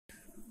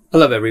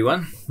Hello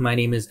everyone, my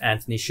name is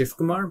Anthony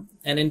Shivkumar,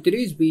 and in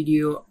today's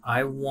video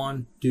I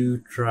want to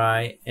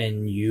try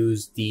and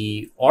use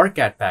the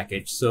Orcad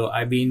package. So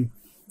I've been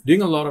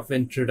doing a lot of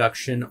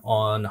introduction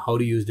on how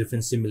to use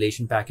different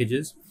simulation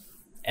packages,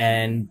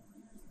 and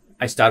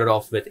I started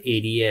off with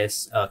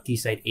ADS,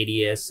 Keysight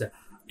ADS,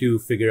 to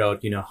figure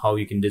out how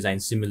you can design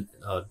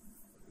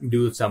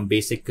do some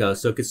basic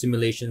circuit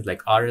simulations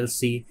like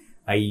RLC.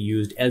 I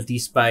used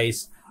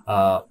LTSpice.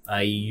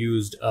 I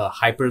used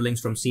hyperlinks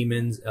from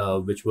Siemens,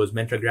 which was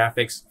Mentor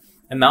Graphics.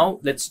 And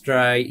now let's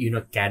try,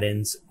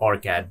 Cadence,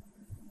 Orcad.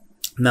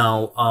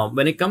 Now,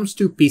 when it comes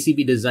to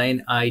PCB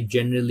design, I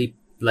generally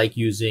like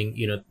using,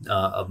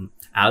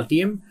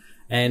 Altium.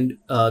 And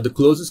the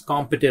closest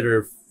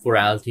competitor for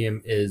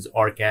Altium is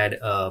Orcad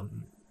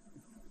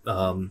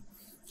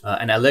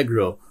and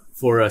Allegro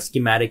for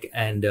schematic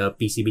and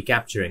PCB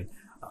capturing.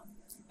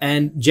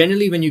 And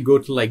generally, when you go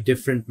to like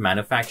different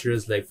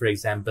manufacturers, like for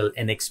example,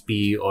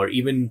 NXP or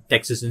even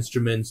Texas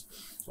Instruments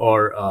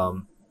or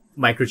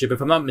Microchip, if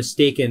I'm not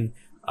mistaken,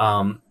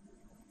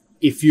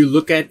 if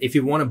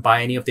you want to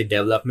buy any of the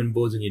development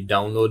boards and you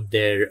download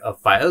their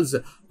files,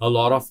 a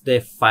lot of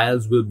their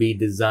files will be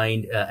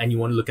designed, and you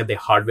want to look at their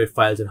hardware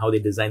files and how they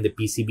design the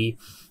PCB,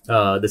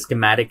 the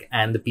schematic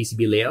and the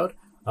PCB layout.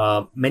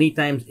 Many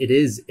times it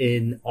is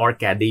in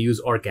Orcad. They use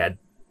Orcad.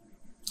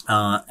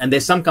 And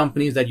there's some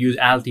companies that use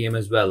Altium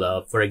as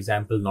well. For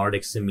example,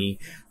 Nordic Semi,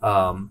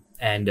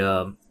 and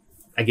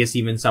I guess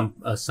even some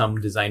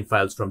design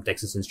files from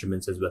Texas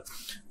Instruments as well.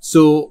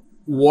 So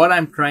what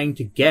I'm trying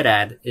to get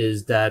at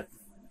is that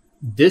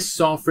this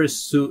software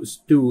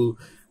tool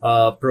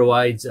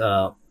provides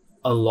a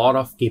lot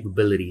of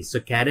capabilities. So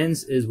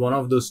Cadence is one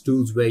of those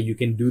tools where you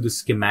can do the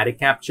schematic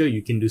capture,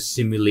 you can do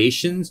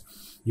simulations,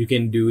 you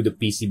can do the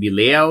PCB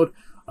layout.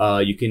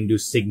 You can do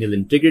signal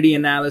integrity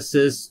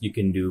analysis. You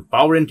can do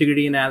power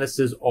integrity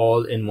analysis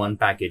all in one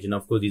package. And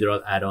of course, these are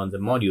all add-ons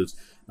and modules.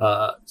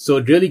 So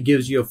it really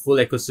gives you a full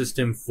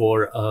ecosystem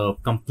for a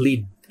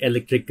complete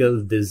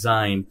electrical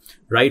design,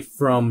 right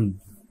from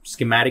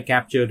schematic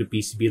capture to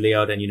PCB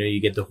layout. And,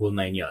 you get the whole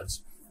 9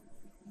 yards.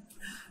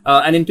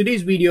 And in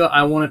today's video,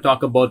 I want to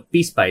talk about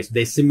PSpice,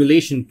 their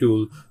simulation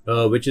tool,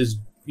 which is,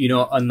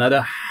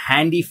 another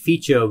handy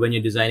feature when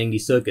you're designing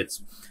these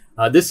circuits.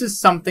 This is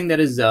something that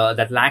is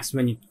that lacks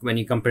when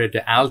you compare it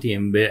to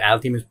Altium, where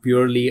Altium is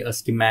purely a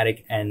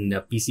schematic and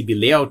a PCB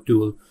layout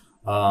tool.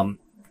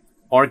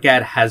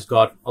 Orcad has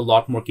got a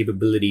lot more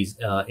capabilities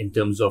in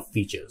terms of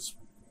features,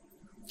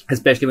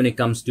 especially when it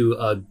comes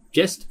to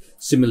just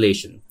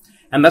simulation.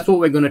 And that's what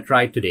we're going to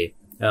try today,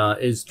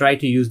 is try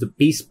to use the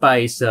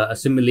PSpice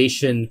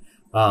simulation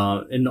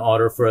in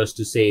order for us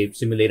to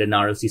simulate an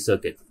RLC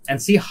circuit and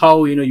see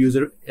how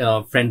user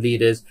friendly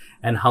it is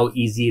and how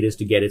easy it is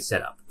to get it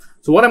set up.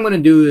 So what I'm going to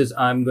do is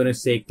I'm going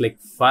to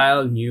click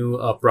File, New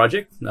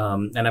Project,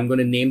 and I'm going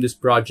to name this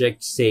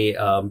project,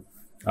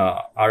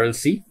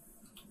 RLC.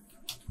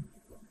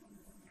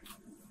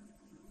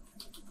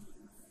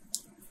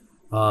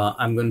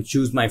 I'm going to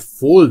choose my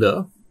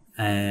folder,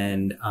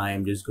 and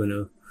I'm just going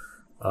to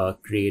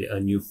create a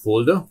new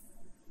folder.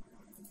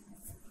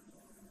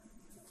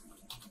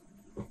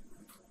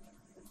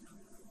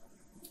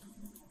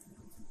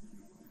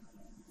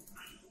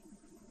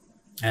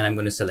 And I'm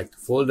going to select the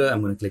folder.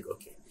 I'm going to click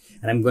OK.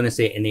 And I'm going to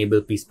say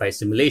enable PSpice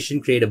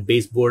simulation, create a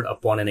baseboard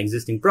upon an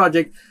existing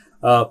project,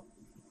 and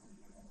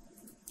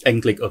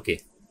click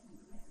OK.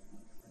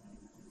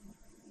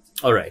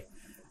 All right.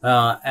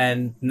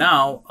 And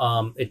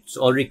now it's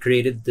already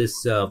created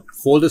this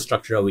folder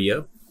structure over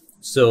here.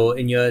 So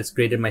in here, it's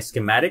created my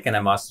schematic, and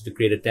I've asked it to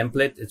create a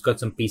template. It's got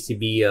some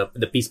PCB,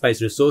 the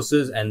PSpice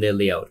resources and their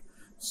layout.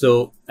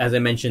 So as I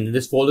mentioned, in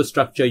this folder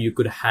structure, you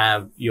could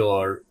have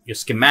your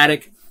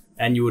schematic,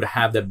 and you would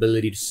have the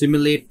ability to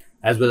simulate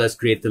as well as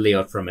create the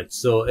layout from it.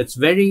 So it's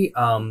very,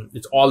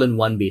 it's all in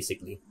one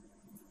basically.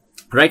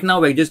 Right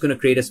now, we're just going to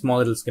create a small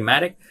little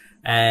schematic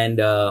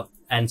and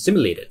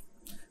simulate it.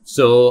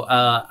 So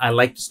I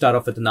like to start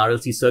off with an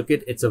RLC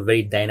circuit. It's a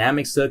very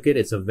dynamic circuit.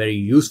 It's a very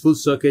useful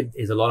circuit.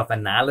 It's a lot of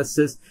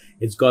analysis.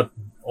 It's got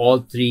all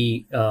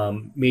three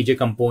major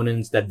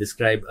components that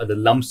describe the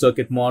lump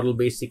circuit model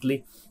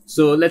basically.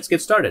 So let's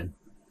get started.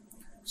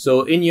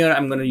 So in here,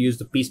 I'm going to use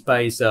the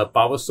PSpice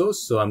power source.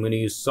 So I'm going to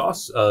use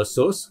source.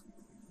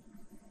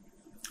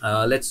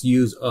 Let's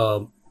use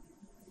a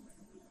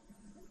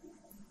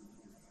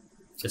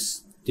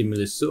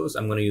stimulus source.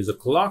 I'm going to use a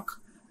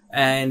clock.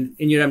 And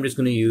in here, I'm just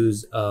going to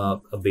use a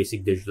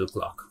basic digital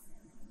clock.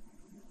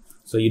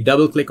 So you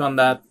double click on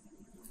that,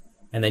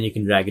 and then you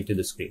can drag it to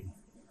the screen.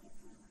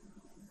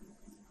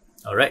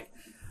 All right.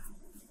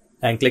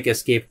 And click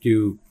escape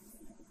to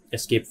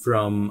escape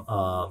from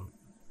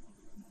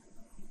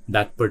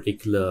that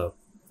particular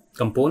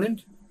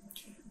component.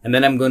 And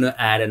then I'm going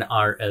to add an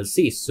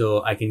RLC.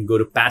 So I can go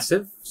to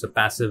passive. So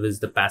passive is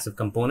the passive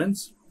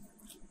components.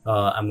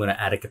 I'm going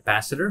to add a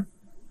capacitor,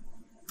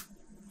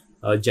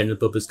 a general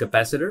purpose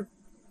capacitor.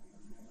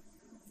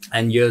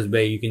 And here's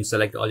where you can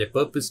select all your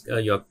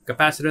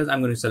capacitors. I'm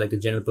going to select a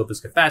general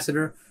purpose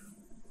capacitor.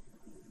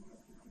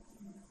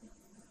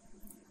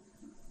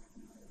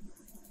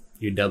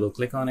 You double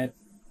click on it,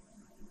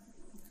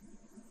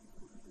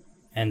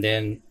 and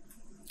then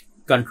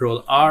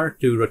Control R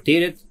to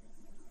rotate it,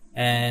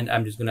 and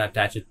I'm just going to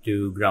attach it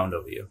to ground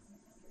over here.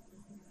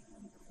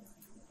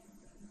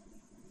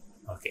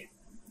 Okay.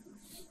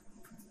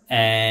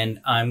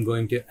 And I'm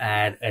going to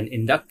add an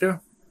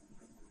inductor.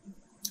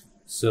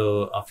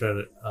 So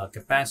after a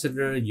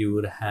capacitor, you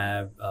would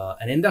have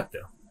an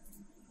inductor.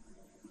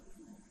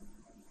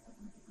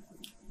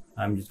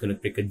 I'm just going to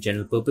pick a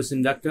general purpose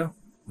inductor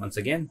once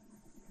again.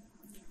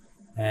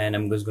 And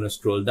I'm just going to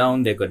scroll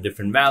down. They've got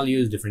different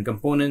values, different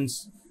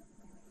components.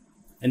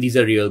 And these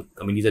are real,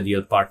 these are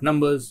real part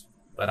numbers.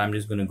 But I'm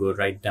just going to go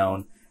right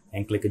down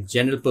and click a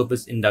general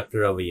purpose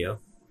inductor over here.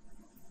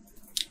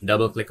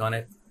 Double click on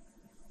it.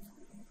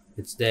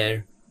 It's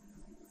there.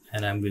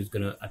 And I'm just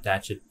going to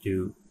attach it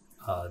to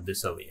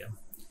this over here.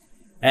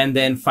 And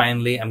then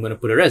finally, I'm going to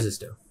put a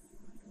resistor.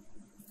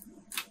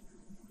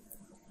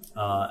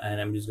 And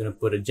I'm just going to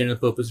put a general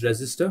purpose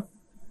resistor.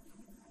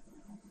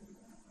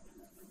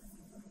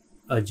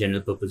 A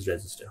general purpose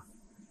resistor.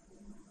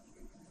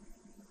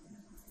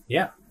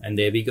 Yeah, and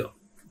there we go.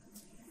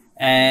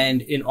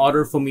 And in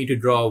order for me to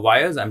draw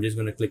wires, I'm just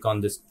going to click on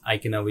this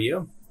icon over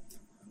here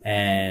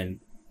and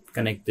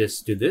connect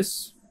this to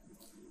this,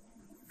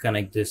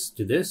 connect this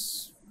to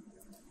this,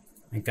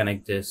 and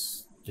connect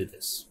this to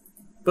this.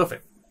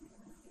 Perfect.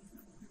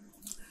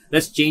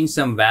 Let's change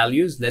some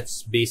values.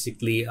 Let's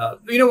basically,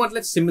 you know what?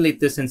 Let's simulate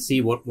this and see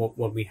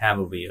what we have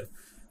over here.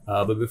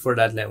 But before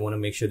that, I want to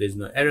make sure there's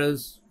no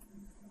errors.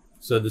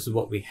 So this is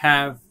what we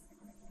have.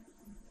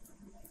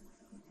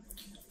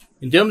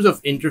 In terms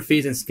of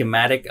interface and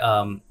schematic,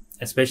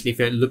 especially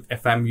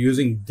if I'm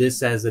using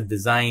this as a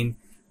design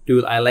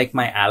tool, I like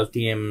my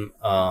Altium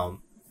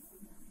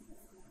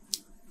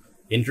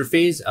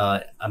interface.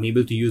 I'm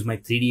able to use my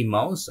 3D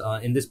mouse.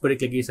 In this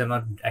particular case, I've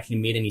not actually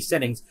made any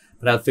settings,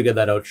 but I'll figure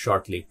that out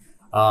shortly.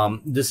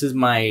 This is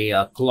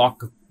my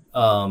clock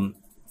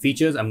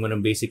features. I'm going to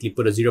basically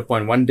put a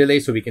 0.1 delay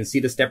so we can see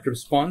the step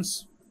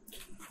response.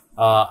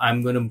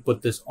 I'm going to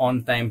put this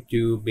on time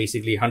to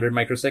basically 100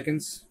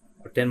 microseconds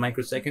or 10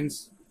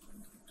 microseconds.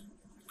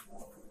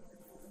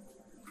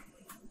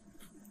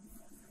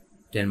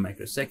 10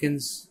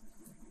 microseconds.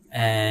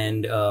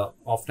 And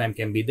off time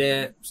can be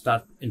there.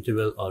 Start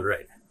interval, all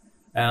right.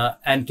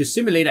 And to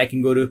simulate, I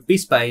can go to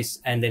PSpice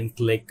and then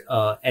click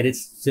Edit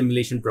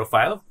Simulation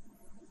Profile.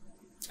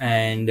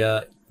 And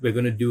we're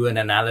going to do an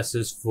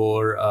analysis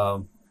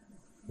for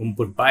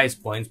input bias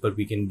points, but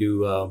we can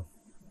do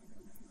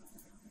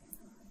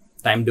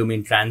time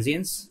domain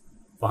transients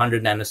for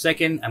 100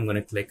 nanosecond. I'm going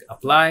to click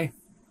Apply.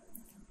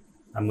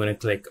 I'm going to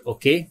click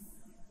OK.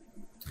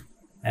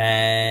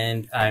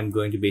 And I'm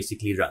going to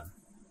basically run.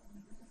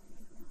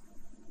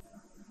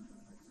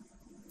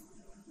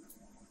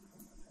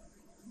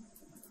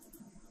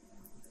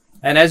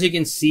 And as you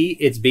can see,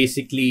 it's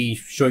basically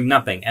showing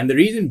nothing. And the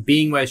reason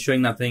being why it's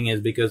showing nothing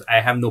is because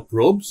I have no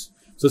probes.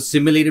 So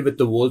simulated with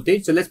the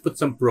voltage. So let's put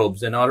some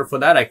probes. In order for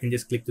that, I can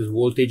just click this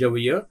voltage over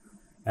here.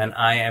 And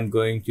I am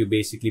going to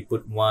basically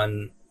put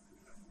one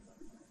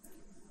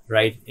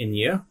right in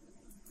here.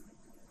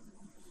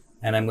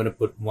 And I'm going to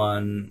put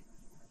one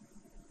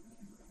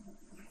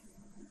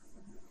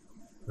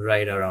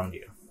right around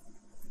here.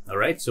 All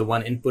right. So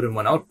one input and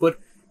one output.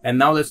 And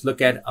now let's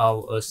look at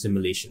our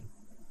simulation.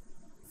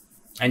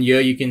 And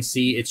here you can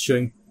see it's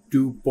showing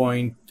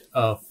 2.5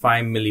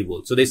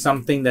 millivolts. So there's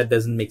something that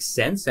doesn't make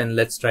sense. And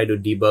let's try to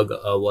debug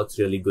what's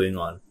really going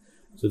on.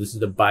 So this is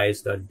the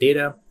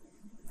bias.data.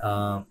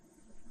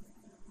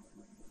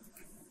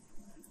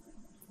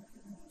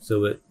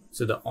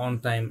 So the on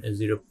time is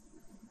 0.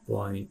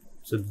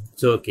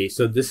 Okay,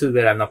 so this is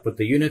where I've not put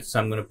the units. So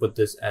I'm going to put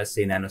this as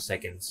say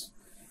nanoseconds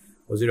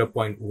or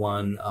 0.1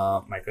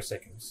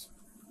 microseconds.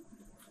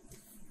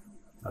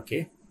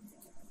 Okay.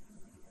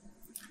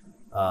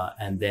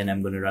 And then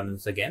I'm going to run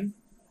this again.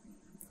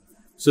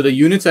 So the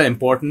units are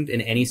important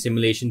in any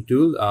simulation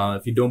tool.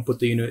 If you don't put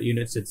the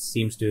units, it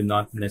seems to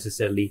not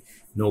necessarily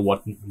know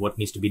what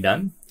needs to be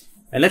done.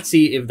 And let's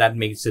see if that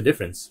makes a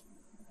difference.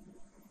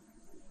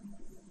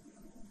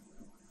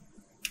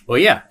 Oh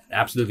yeah,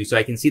 absolutely. So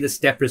I can see the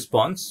step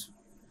response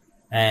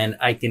and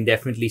I can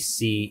definitely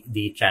see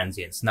the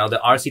transients. Now the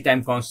RC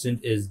time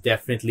constant is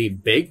definitely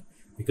big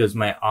because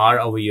my R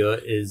over here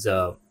is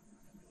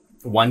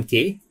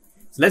 1K.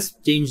 So let's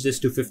change this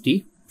to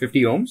 50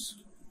 ohms.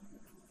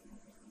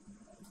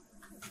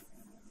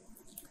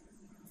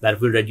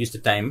 That will reduce the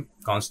time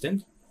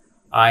constant.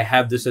 I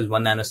have this as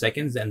 1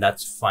 nanoseconds and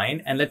that's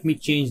fine. And let me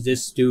change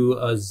this to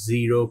a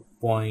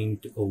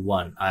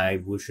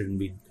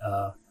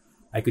 0.1.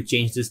 I could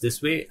change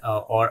this way,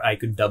 or I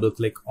could double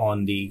click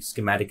on the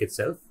schematic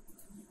itself.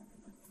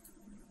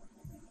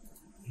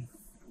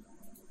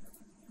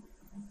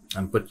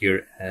 And put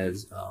here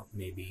as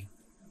maybe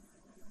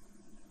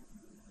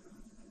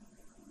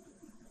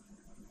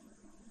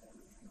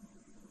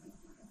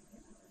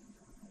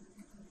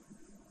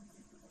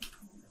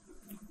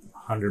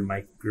 100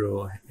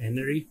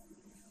 microhenry.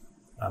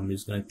 I'm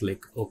just going to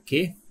click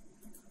OK.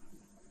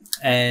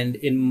 And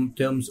in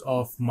terms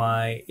of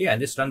my,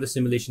 just run the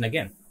simulation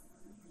again.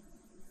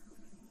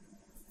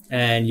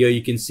 And here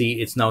you can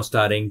see it's now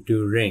starting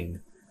to ring.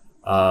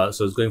 So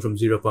it's going from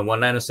 0.1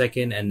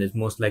 nanosecond, and it's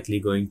most likely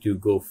going to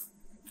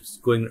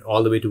going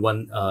all the way to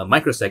 1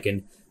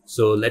 microsecond.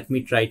 So let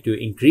me try to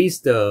increase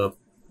the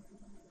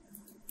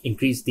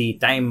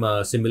time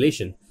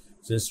simulation.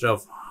 So instead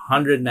of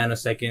 100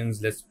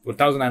 nanoseconds, let's put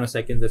 1000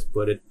 nanoseconds. Let's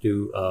put it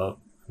to I'm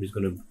just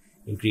going to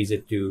increase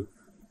it to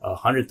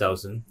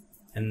 100,000.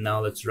 And now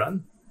let's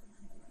run.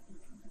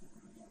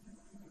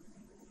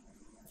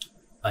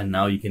 And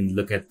now you can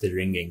look at the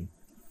ringing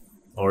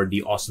or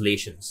the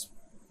oscillations.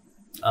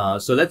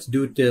 So let's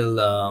do till,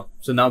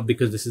 so now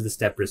because this is the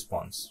step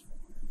response.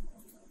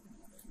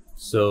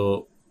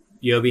 So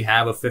here we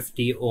have a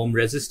 50 ohm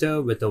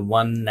resistor with a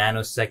 1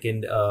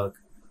 nanosecond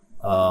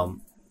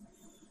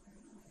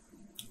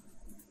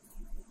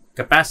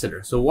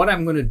capacitor. So what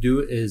I'm going to do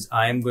is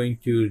I am going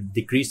to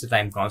decrease the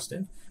time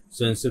constant.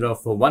 So instead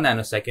of 1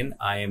 nanosecond,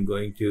 I am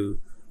going to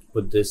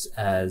put this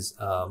as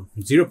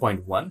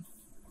 0.1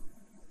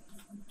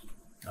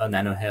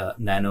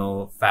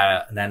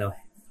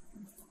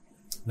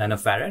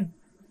 nanofarad,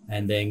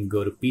 and then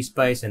go to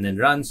PSpice and then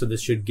run. So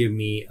this should give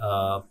me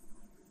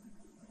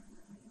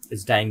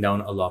it's dying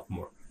down a lot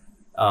more.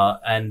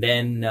 And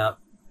then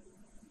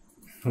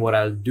what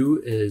I'll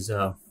do is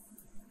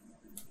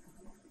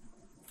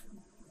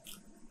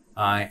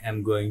I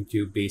am going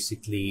to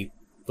basically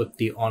put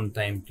the on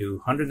time to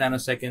 100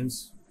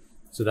 nanoseconds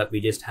so that we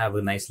just have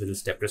a nice little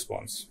step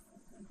response.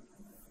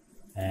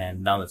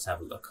 And now let's have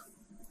a look.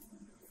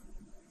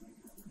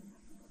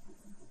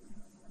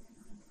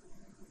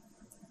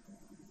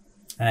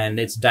 And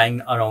it's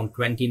dying around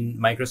 20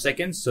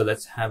 microseconds. So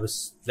let's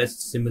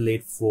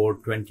simulate for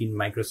 20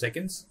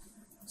 microseconds.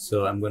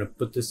 So I'm going to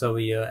put this over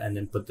here and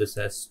then put this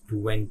as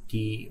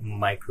 20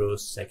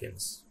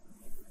 microseconds.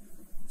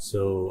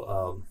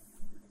 So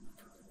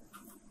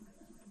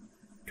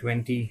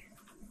 20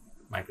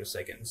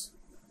 microseconds,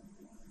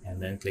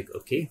 and then click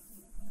OK.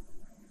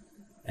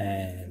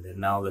 And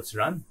now let's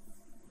run.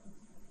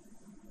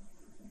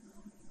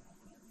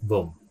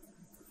 Boom.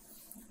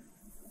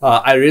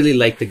 I really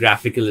like the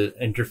graphical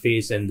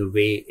interface and the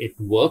way it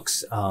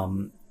works.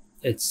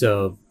 It's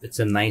a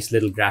nice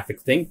little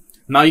graphic thing.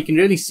 Now you can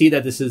really see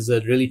that this is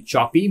really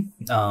choppy.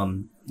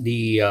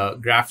 The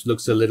graph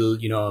looks a little,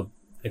 you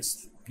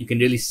can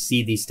really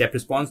see the step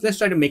response. Let's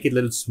try to make it a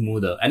little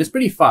smoother, and it's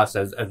pretty fast.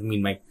 As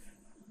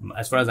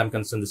far as I'm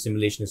concerned, the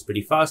simulation is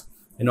pretty fast.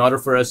 In order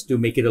for us to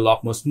make it a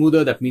lot more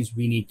smoother, that means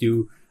we need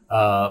to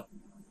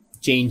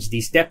change the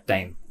step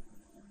time.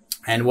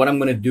 And what I'm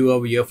going to do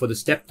over here for the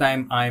step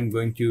time, I'm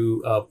going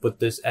to put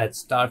this at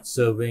start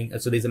serving.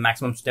 So there's a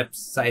maximum step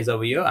size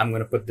over here. I'm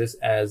going to put this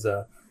as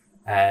so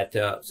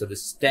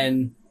this is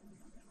 10.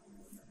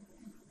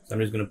 So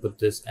I'm just going to put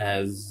this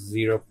as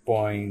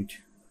 0.1,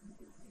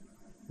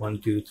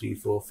 2, 3,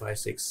 4, 5,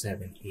 6,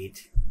 7,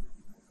 8,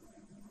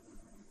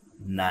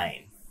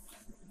 9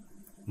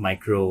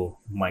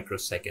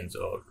 microseconds,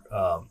 or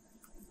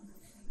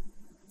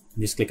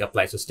just click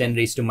apply. So it's 10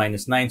 raised to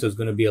minus 9. So it's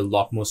going to be a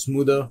lot more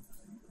smoother.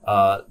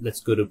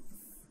 Let's go to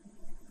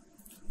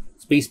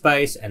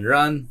PSpice and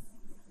run.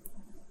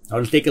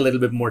 It'll take a little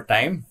bit more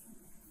time.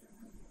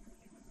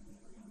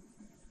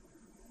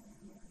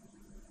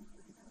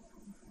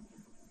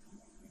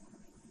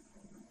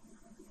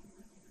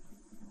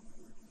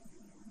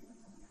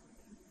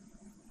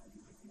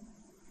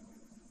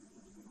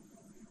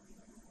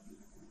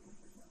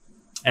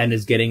 And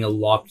it's getting a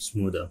lot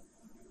smoother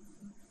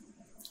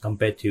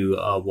compared to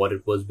what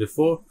it was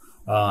before.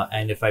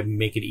 And if I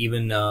make it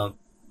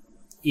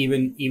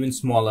even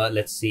smaller,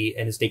 let's see,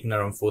 and it's taking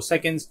around 4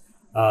 seconds.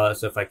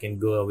 So if I can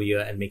go over here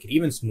and make it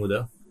even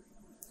smoother,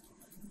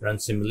 run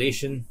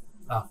simulation.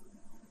 I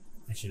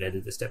should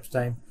edit the steps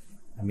time.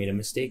 I made a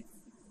mistake.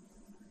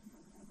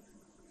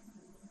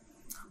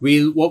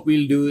 What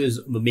we'll do is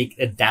we'll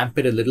damp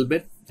it a little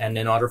bit, and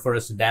in order for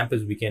us to damp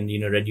it, we can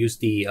reduce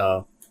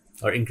the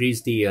or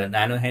increase the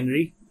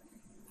nanohenry.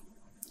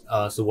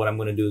 So what I'm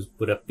going to do is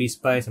put up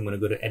PSpice. I'm going to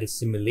go to edit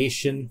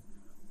simulation.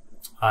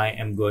 I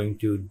am going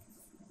to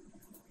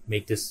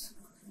make this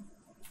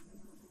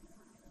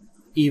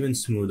even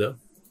smoother,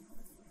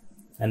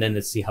 and then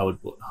let's see how it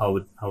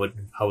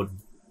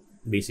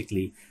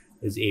basically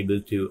is able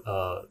to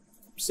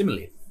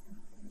simulate.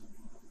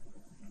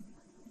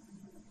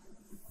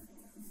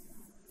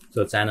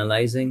 So it's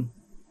analyzing,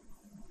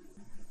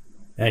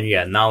 and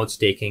yeah, now it's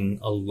taking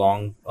a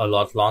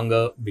lot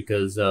longer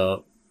because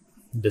the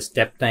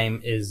step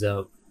time is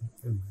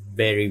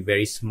very,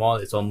 very small.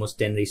 It's almost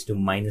 10 raised to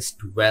minus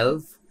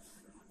 12.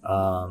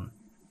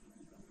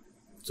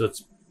 So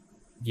it's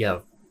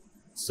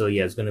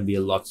it's going to be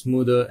a lot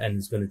smoother, and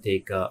it's going to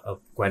take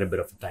quite a bit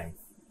of time.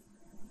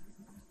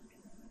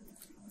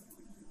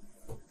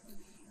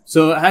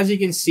 So as you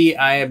can see,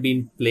 I have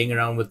been playing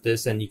around with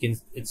this, and you can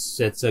it's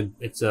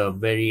a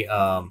very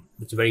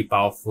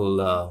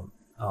powerful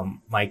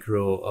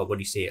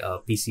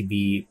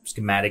PCB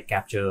schematic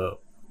capture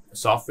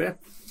software.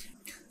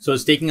 So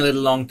it's taking a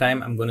little long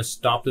time. I'm going to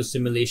stop the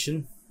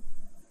simulation.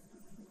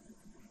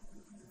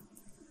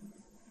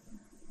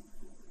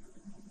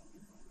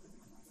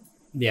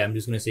 Yeah, I'm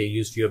just going to say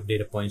use few of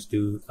data points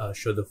to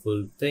show the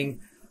full thing.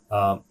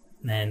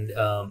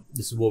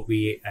 This is what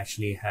we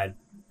actually had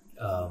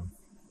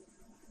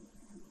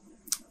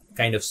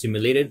kind of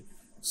simulated.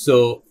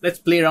 So let's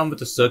play around with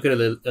the circuit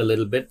a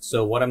little bit.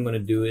 So what I'm going to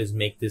do is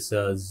make this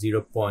maybe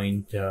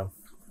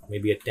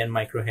a 10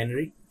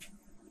 microhenry.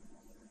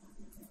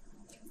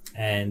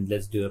 And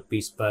let's do a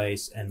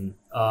PSpice and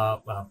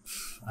all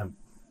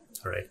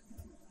right.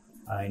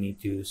 I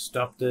need to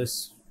stop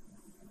this.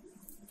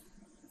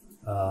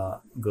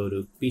 Go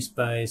to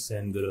PSpice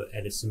and go to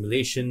edit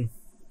simulation.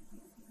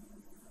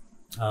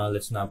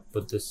 Let's not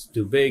put this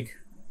too big.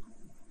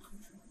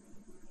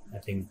 I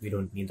think we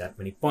don't need that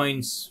many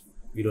points.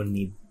 We don't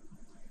need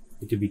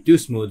it to be too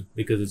smooth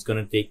because it's going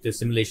to take, the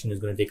simulation is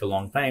going to take a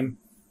long time.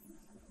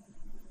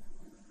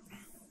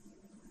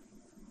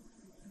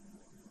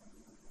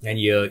 And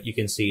here you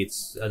can see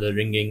it's the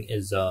ringing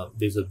is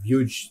there's a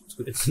huge,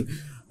 it's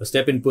a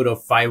step input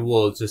of 5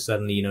 volts is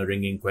suddenly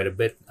ringing quite a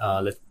bit.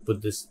 Let's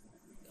put this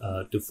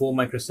to 4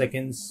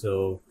 microseconds.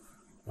 So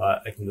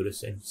I can go to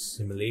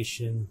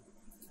simulation,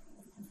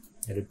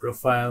 edit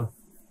profile,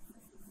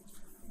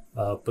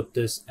 put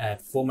this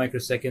at 4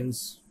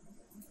 microseconds.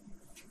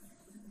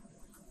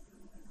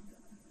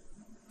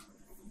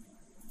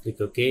 Click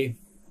OK,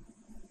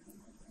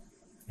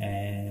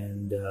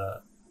 and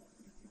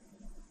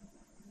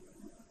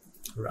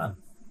run.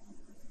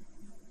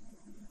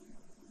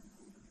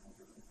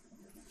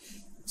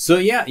 So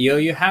yeah, here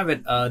you have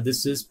it.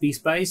 This is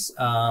PSpice.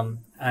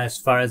 As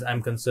far as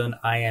I'm concerned,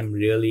 I am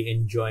really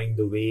enjoying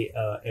the way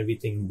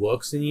everything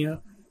works in here.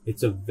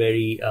 It's a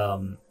very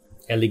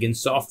elegant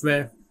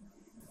software.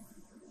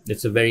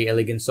 It's a very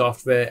elegant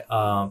software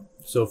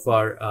so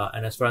far,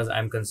 and as far as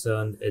I'm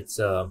concerned, it's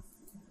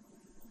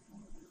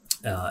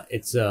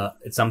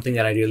something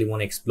that I really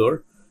want to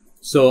explore.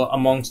 So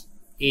amongst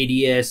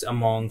ADS,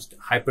 amongst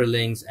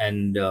hyperlinks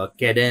and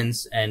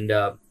Cadence, and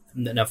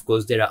then of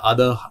course there are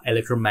other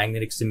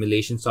electromagnetic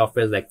simulation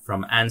softwares like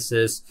from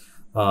ANSYS.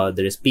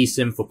 There is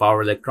PSIM for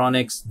power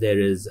electronics. There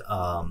is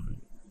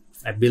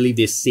I believe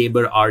there's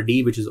Saber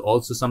RD, which is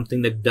also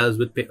something that does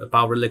with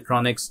power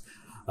electronics.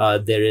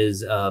 There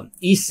is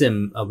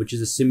eSIM, which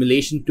is a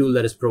simulation tool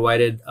that is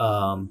provided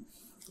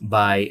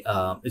by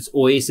it's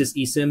Oasis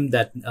eSIM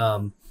that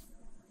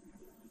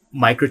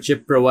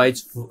Microchip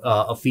provides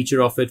a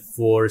feature of it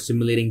for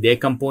simulating their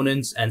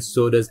components, and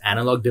so does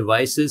Analog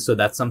Devices. So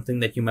that's something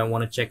that you might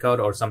want to check out,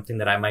 or something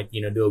that I might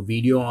do a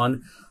video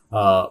on.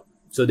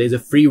 So there's a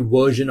free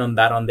version on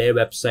that on their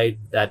website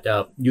that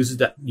uses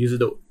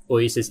the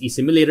Oasis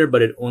eSimulator,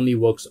 but it only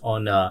works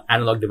on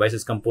Analog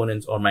Devices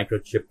components or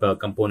Microchip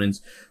components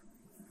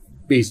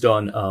based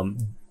on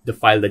the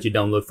file that you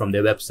download from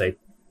their website.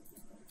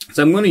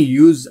 So I'm going to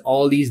use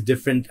all these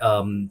different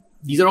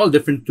these are all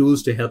different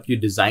tools to help you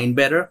design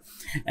better.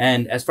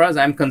 And as far as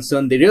I'm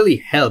concerned, they really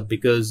help,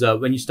 because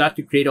when you start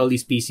to create all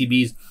these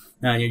PCBs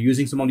and you're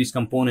using some of these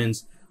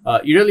components,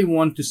 you really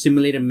want to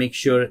simulate and make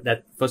sure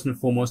that first and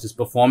foremost is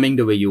performing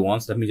the way you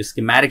want. So that means your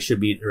schematic should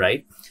be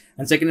right.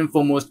 And second and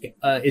foremost,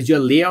 is your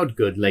layout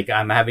good? Like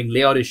I'm having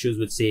layout issues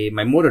with, say,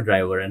 my motor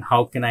driver, and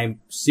how can I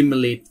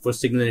simulate for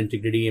signal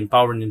integrity and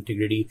power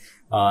integrity,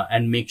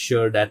 and make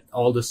sure that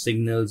all the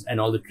signals and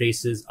all the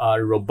traces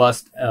are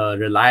robust,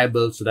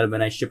 reliable, so that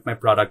when I ship my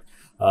product,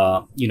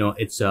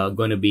 it's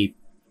going to be,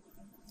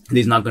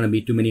 there's not going to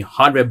be too many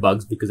hardware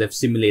bugs because I've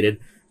simulated.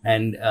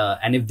 And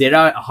if there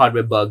are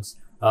hardware bugs,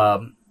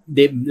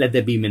 let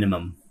there be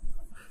minimum.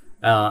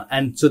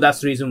 And so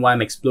that's the reason why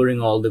I'm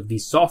exploring all of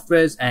these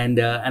softwares, and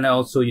I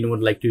also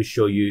would like to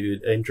show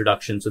you an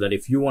introduction, so that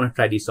if you want to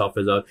try these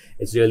softwares out,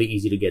 it's really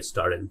easy to get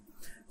started.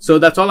 So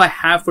that's all I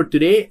have for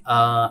today,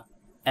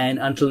 and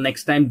until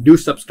next time, do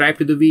subscribe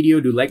to the video,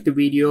 do like the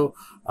video.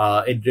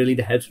 It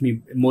really helps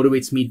me,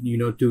 motivates me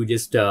to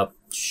just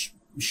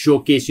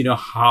showcase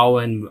how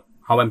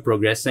I'm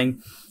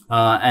progressing,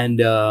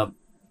 and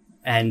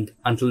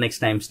until next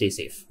time, stay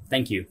safe.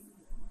 Thank you.